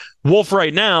 guy. Wolf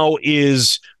right now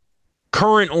is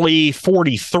currently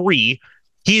 43.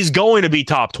 He's going to be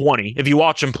top 20. If you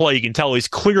watch him play, you can tell he's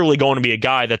clearly going to be a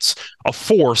guy that's a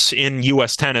force in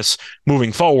U.S. tennis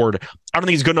moving forward. I don't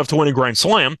think he's good enough to win a Grand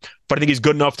Slam, but I think he's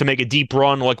good enough to make a deep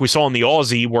run like we saw in the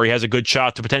Aussie, where he has a good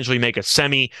shot to potentially make a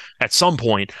semi at some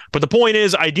point. But the point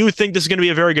is, I do think this is going to be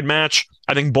a very good match.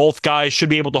 I think both guys should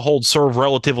be able to hold serve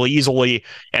relatively easily,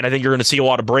 and I think you're going to see a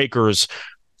lot of breakers.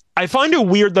 I find it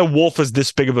weird that Wolf is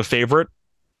this big of a favorite.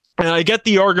 And I get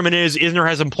the argument is Isner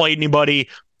hasn't played anybody.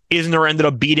 Isner ended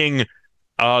up beating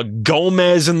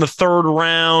Gomez in the third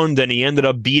round, and he ended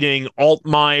up beating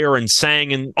Altmaier and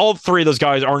Sang, and all 3 of those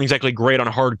guys aren't exactly great on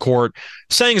a hard court.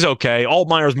 Sang's okay.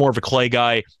 Altmaier is more of a clay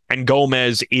guy, and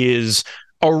Gomez is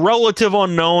a relative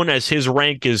unknown as his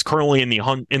rank is currently in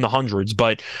the hundreds.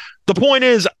 But the point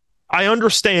is, I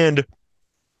understand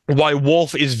why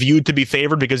Wolf is viewed to be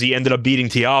favored because he ended up beating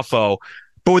Tiafoe.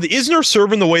 But with Isner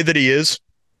serving the way that he is,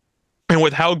 and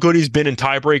with how good he's been in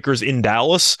tiebreakers in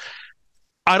Dallas,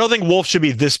 I don't think Wolf should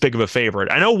be this big of a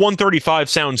favorite. I know 135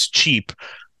 sounds cheap.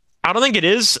 I don't think it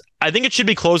is. I think it should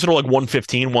be closer to like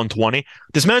 115, 120.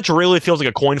 This match really feels like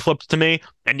a coin flip to me.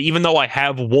 And even though I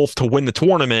have Wolf to win the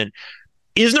tournament,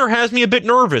 Isner has me a bit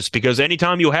nervous because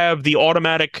anytime you have the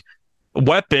automatic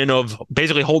weapon of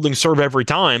basically holding serve every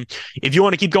time, if you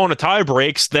want to keep going to tie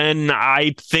breaks, then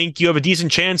I think you have a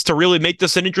decent chance to really make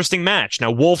this an interesting match. Now,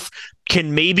 Wolf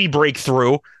can maybe break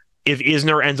through if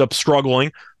Isner ends up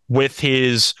struggling with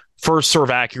his first serve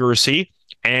accuracy.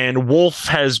 And Wolf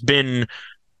has been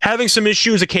having some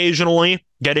issues occasionally,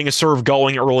 getting a serve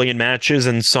going early in matches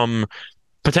and some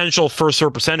potential first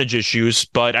serve percentage issues,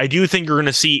 but I do think you're going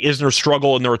to see Isner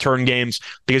struggle in the return games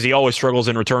because he always struggles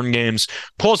in return games.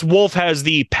 Plus, Wolf has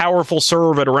the powerful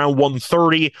serve at around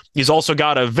 130. He's also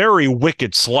got a very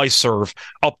wicked slice serve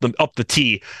up the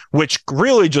tee, which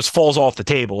really just falls off the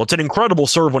table. It's an incredible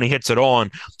serve when he hits it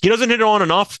on. He doesn't hit it on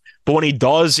enough, but when he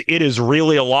does, it is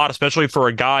really a lot, especially for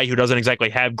a guy who doesn't exactly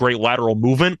have great lateral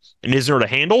movement and Isner to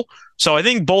handle. So I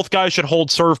think both guys should hold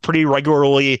serve pretty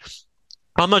regularly.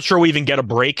 I'm not sure we even get a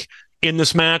break in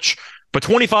this match, but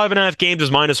 25.5 games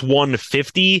is minus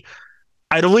 150.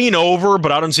 I'd lean over,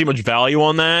 but I don't see much value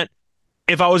on that.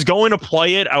 If I was going to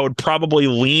play it, I would probably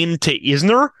lean to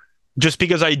Isner, just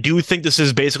because I do think this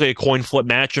is basically a coin flip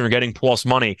match and you're getting plus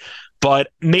money. But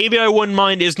maybe I wouldn't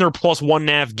mind Isner plus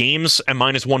 1.5 games at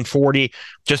minus 140,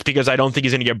 just because I don't think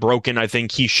he's going to get broken. I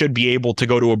think he should be able to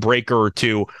go to a breaker or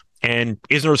two, and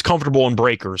Isner is comfortable in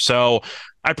breakers. So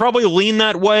I'd probably lean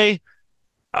that way.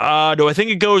 Do I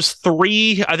think it goes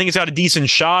 3? I think it's got a decent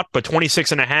shot, but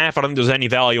 26.5, I don't think there's any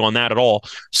value on that at all.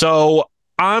 So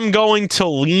I'm going to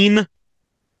lean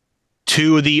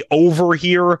to the over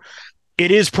here.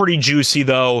 It is pretty juicy,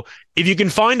 though. If you can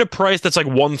find a price that's like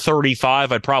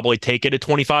 135, I'd probably take it at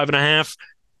 25.5.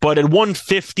 But at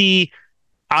 150,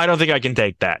 I don't think I can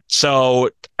take that. So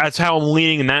that's how I'm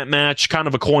leaning in that match. Kind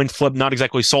of a coin flip, not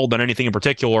exactly sold on anything in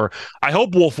particular. I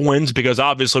hope Wolf wins because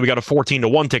obviously we got a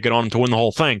 14-1 ticket on him to win the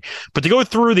whole thing. But to go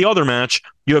through the other match,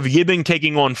 you have Yibing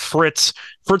taking on Fritz.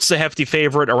 Fritz is a hefty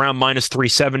favorite, around minus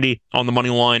 370 on the money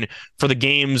line. For the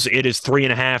games, it is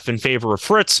 3.5 in favor of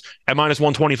Fritz at minus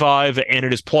 125, and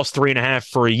it is plus 3.5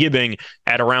 for Yibing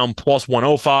at around plus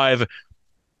 105.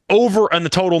 Over, and the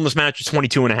total in this match is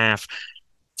 22.5.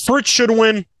 Fritz should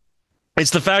win. It's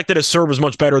the fact that his serve is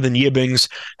much better than Yibing's.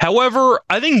 However,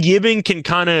 I think Yibing can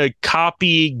kind of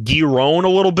copy Giron a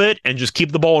little bit and just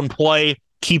keep the ball in play,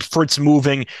 keep Fritz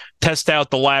moving, test out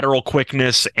the lateral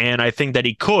quickness, and I think that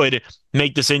he could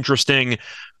make this interesting.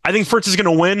 I think Fritz is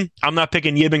going to win. I'm not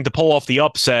picking Yibing to pull off the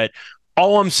upset.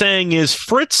 All I'm saying is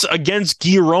Fritz against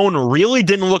Giron really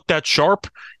didn't look that sharp,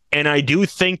 and I do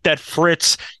think that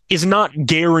Fritz is not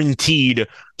guaranteed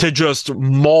to just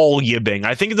maul Yibing.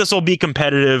 I think this will be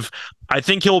competitive. I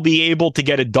think he'll be able to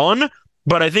get it done,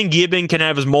 but I think Yibing can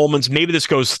have his moments. Maybe this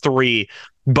goes 3,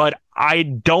 but I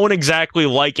don't exactly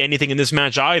like anything in this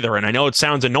match either. And I know it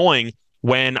sounds annoying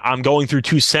when I'm going through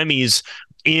 2 semis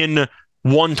in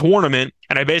one tournament,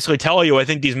 and I basically tell you I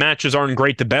think these matches aren't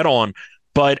great to bet on,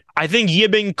 but I think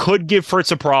Yibing could give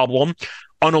Fritz a problem,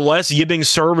 unless Yibing's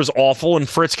serve is awful and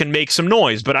Fritz can make some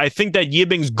noise. But I think that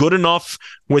Yibing's good enough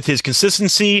with his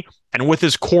consistency and with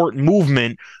his court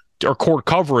movement or court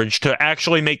coverage to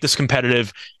actually make this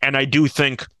competitive. And I do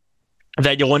think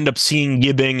that you'll end up seeing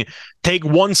Yibing take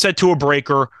one set to a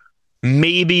breaker.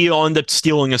 Maybe you'll end up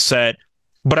stealing a set.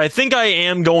 But I think I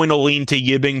am going to lean to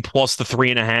Yibing plus the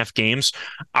 3.5 games.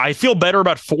 I feel better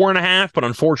about 4.5, but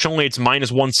unfortunately it's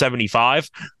minus 175.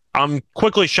 I'm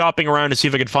quickly shopping around to see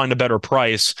if I can find a better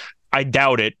price. I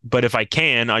doubt it, but if I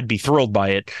can, I'd be thrilled by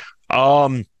it.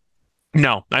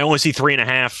 No, I only see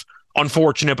 3.5.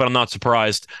 Unfortunate, but I'm not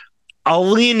surprised. I'll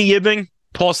lean Yibing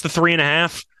plus the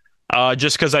 3.5,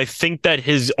 just because I think that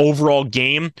his overall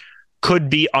game could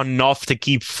be enough to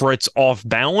keep Fritz off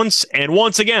balance. And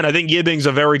once again, I think Yibing's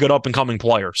a very good up-and-coming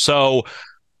player. So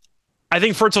I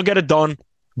think Fritz will get it done.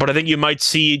 But I think you might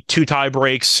see 2 tie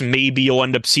breaks. Maybe you'll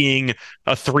end up seeing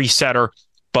a 3-setter.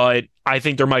 But I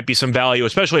think there might be some value,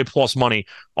 especially at plus money,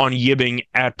 on Yibing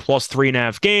at plus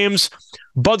 3.5 games.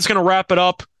 Bud's going to wrap it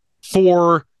up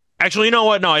for... Actually, you know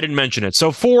what? No, I didn't mention it.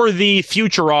 So for the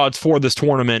future odds for this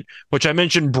tournament, which I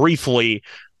mentioned briefly,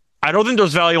 I don't think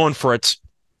there's value on Fritz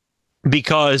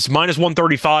because minus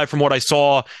 135 from what I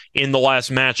saw in the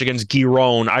last match against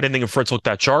Giron, I didn't think Fritz looked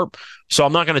that sharp. So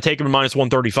I'm not going to take him at minus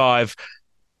 135.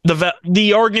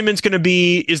 The argument's going to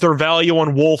be, is there value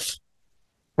on Wolf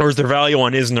or is there value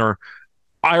on Isner?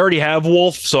 I already have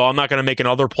Wolf, so I'm not going to make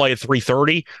another play at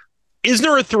 330.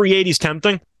 Isner at 380 is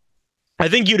tempting. I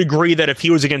think you'd agree that if he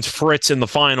was against Fritz in the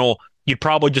final, you'd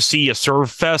probably just see a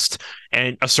serve fest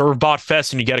and a serve bot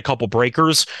fest, and you get a couple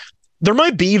breakers. There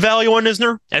might be value on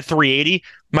Isner at 380.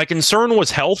 My concern was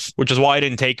health, which is why I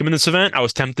didn't take him in this event. I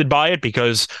was tempted by it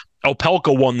because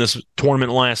Opelka won this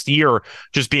tournament last year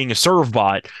just being a serve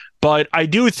bot. But I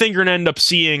do think you're going to end up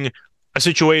seeing a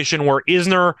situation where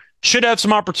Isner should have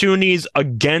some opportunities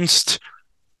against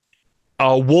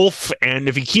Wolf, and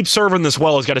if he keeps serving this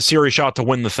well, he's got a serious shot to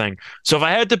win the thing. So if I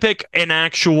had to pick an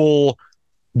actual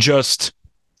just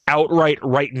outright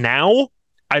right now,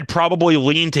 I'd probably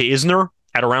lean to Isner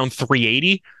at around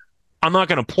 380. I'm not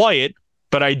going to play it,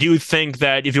 but I do think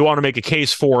that if you want to make a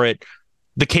case for it,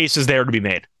 the case is there to be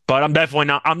made. But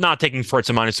I'm not taking Fritz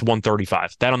at minus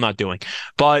 135. That I'm not doing.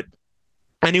 But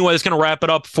anyway, it's going to wrap it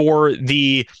up for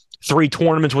the 3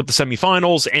 tournaments with the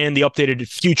semifinals and the updated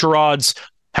future odds.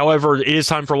 However, it is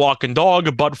time for Lock and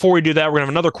Dog. But before we do that, we're going to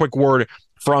have another quick word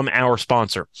from our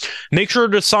sponsor. Make sure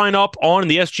to sign up on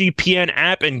the SGPN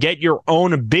app and get your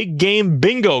own big game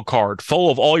bingo card full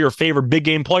of all your favorite big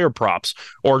game player props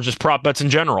or just prop bets in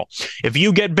general. If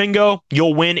you get bingo,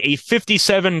 you'll win a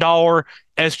 $57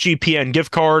 SGPN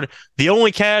gift card. The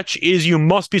only catch is you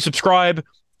must be subscribed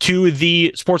to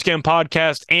the Sports Gambling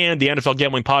Podcast and the NFL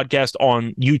Gambling Podcast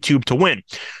on YouTube to win.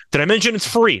 Did I mention it's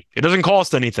free? It doesn't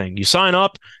cost anything. You sign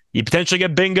up, you potentially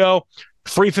get bingo,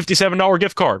 free $57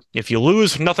 gift card. If you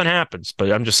lose, nothing happens.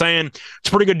 But I'm just saying, it's a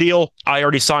pretty good deal. I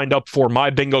already signed up for my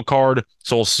bingo card.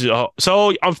 So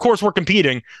of course, we're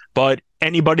competing, but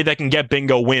anybody that can get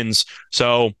bingo wins.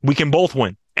 So we can both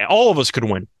win. All of us could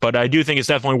win, but I do think it's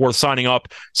definitely worth signing up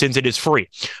since it is free.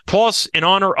 Plus, in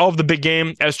honor of the big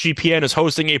game, SGPN is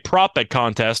hosting a prop bet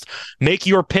contest. Make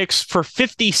your picks for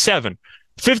 57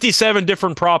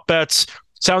 different prop bets.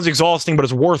 Sounds exhausting, but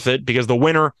it's worth it because the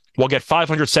winner will get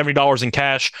 $570 in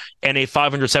cash and a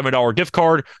 $570 gift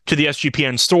card to the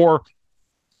SGPN store.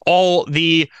 All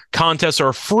the contests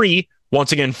are free,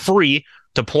 once again, free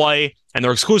to play, and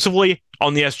they're exclusively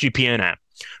on the SGPN app.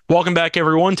 Welcome back,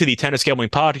 everyone, to the Tennis Gambling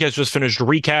Podcast. Just finished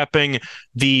recapping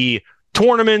the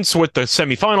tournaments with the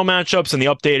semifinal matchups and the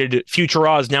updated future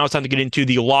odds. Now it's time to get into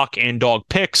the lock and dog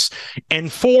picks.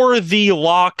 And for the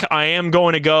lock, I am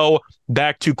going to go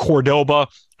back to Cordoba,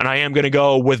 and I am going to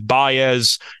go with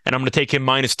Baez, and I'm going to take him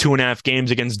minus 2.5 games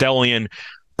against Delian.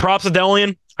 Props to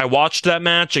Delian. I watched that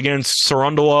match against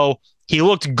Cerundolo. He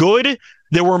looked good.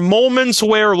 There were moments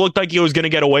where it looked like he was going to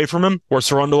get away from him, where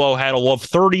Cerundolo had a love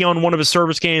 30 on one of his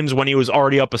service games when he was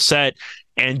already up a set,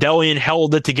 and Delian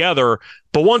held it together.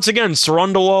 But once again,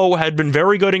 Cerundolo had been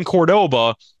very good in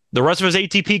Cordoba. The rest of his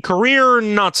ATP career,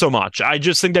 not so much. I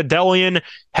just think that Delian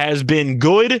has been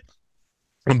good,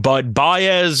 but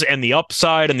Baez and the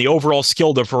upside and the overall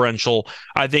skill differential,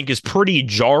 I think, is pretty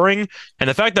jarring. And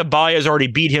the fact that Baez already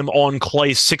beat him on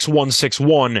clay 6-1,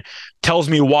 6-1 tells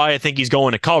me why I think he's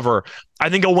going to cover. I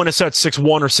think he'll win a set 6-1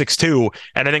 or 6-2.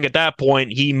 And I think at that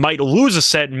point, he might lose a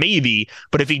set, maybe.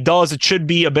 But if he does, it should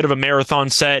be a bit of a marathon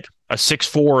set, a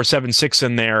 6-4 or 7-6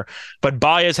 in there. But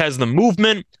Baez has the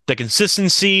movement, the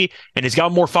consistency, and he's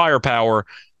got more firepower.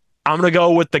 I'm going to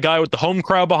go with the guy with the home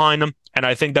crowd behind him, and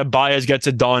I think that Baez gets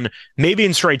it done, maybe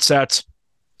in straight sets.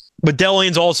 But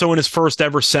Delian's also in his first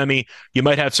ever semi. You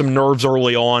might have some nerves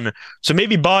early on. So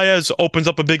maybe Baez opens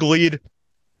up a big lead.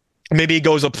 Maybe he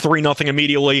goes up 3-0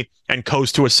 immediately and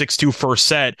coasts to a 6-2 first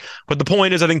set. But the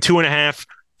point is, I think 2.5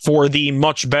 for the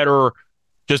much better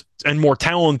and more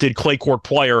talented clay court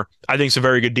player, I think it's a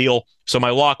very good deal. So my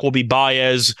lock will be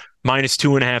Baez minus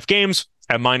 2.5 games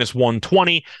at minus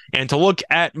 120. And to look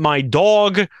at my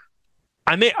dog,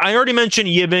 I already mentioned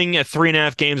Yibing at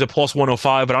 3.5 games at plus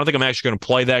 105, but I don't think I'm actually going to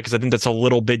play that because I think that's a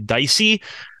little bit dicey.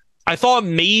 I thought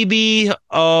maybe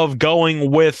of going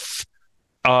with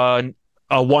a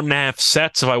 1.5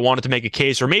 sets if I wanted to make a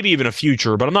case, or maybe even a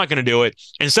future, but I'm not going to do it.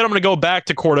 Instead, I'm going to go back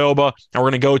to Cordoba, and we're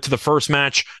going to go to the first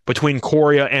match between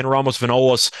Coria and Ramos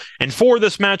Vinolas. And for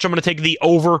this match, I'm going to take the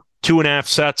over 2.5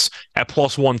 sets at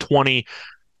plus 120.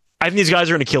 I think these guys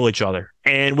are going to kill each other.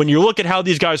 And when you look at how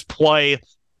these guys play,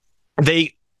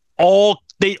 all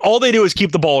they do is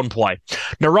keep the ball in play.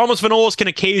 Now, Ramos Vinolas can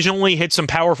occasionally hit some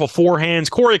powerful forehands.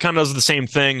 Coria kind of does the same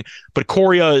thing, but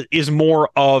Coria is more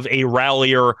of a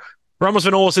rallier. Ramos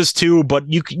Vinolas is too, but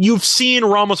you've seen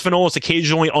Ramos Vinolas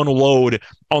occasionally unload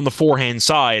on the forehand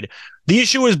side. The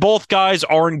issue is both guys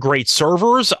aren't great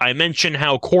servers. I mentioned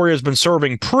how Coria's been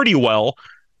serving pretty well.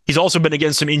 He's also been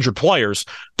against some injured players.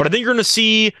 But I think you're going to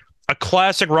see a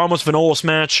classic Ramos Vinolas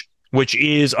match which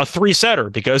is a three-setter,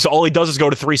 because all he does is go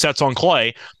to 3 sets on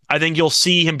clay. I think you'll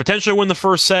see him potentially win the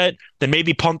first set, then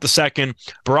maybe punt the second.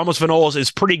 But Ramos Vinolas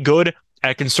is pretty good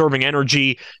at conserving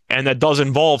energy, and that does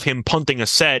involve him punting a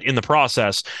set in the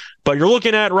process. But you're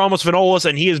looking at Ramos Vinolas,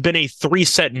 and he has been a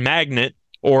 3-set magnet,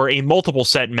 or a multiple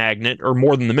set magnet, or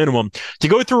more than the minimum. To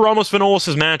go through Ramos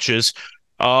Vinolas' matches,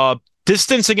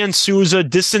 distance against Souza,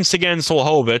 distance against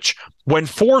Lajovic, went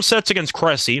 4 sets against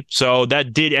Cressy, so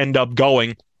that did end up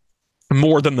going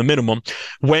more than the minimum.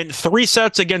 Went 3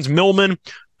 sets against Millman,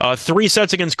 3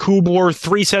 sets against Kubler,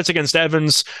 3 sets against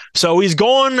Evans. So he's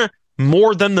gone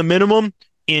more than the minimum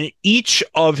in each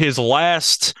of his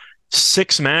last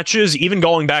 6 matches, even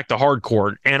going back to hard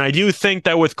court. And I do think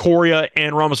that with Coria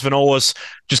and Ramos Vinolas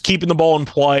just keeping the ball in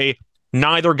play,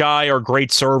 neither guy are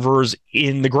great servers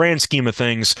in the grand scheme of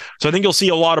things. So I think you'll see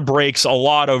a lot of breaks, a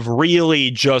lot of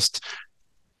really just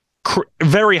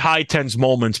very high tense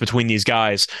moments between these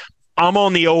guys. I'm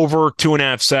on the over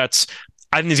 2.5 sets.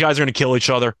 I think these guys are going to kill each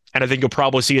other, and I think you'll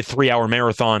probably see a 3-hour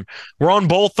marathon. We're on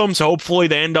both of them, so hopefully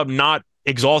they end up not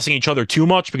exhausting each other too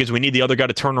much, because we need the other guy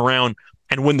to turn around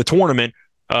and win the tournament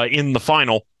in the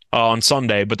final on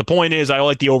Sunday. But the point is, I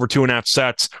like the over 2.5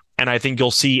 sets, and I think you'll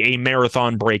see a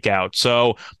marathon breakout.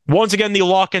 So once again, the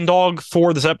lock and dog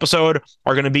for this episode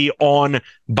are going to be on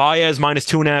Baez minus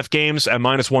 2.5 games at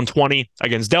minus 120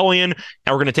 against Delian, and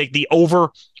we're going to take the over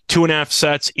 2.5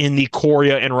 sets in the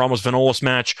Coria and Ramos Vinolas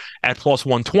match at plus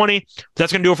 120.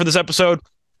 That's going to do it for this episode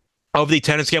of the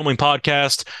Tennis Gambling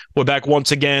Podcast. We're back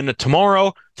once again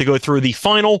tomorrow to go through the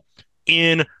final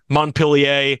in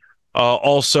Montpellier,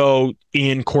 also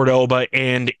in Cordoba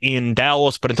and in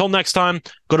Dallas. But until next time,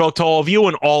 good luck to all of you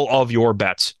and all of your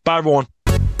bets. Bye, everyone.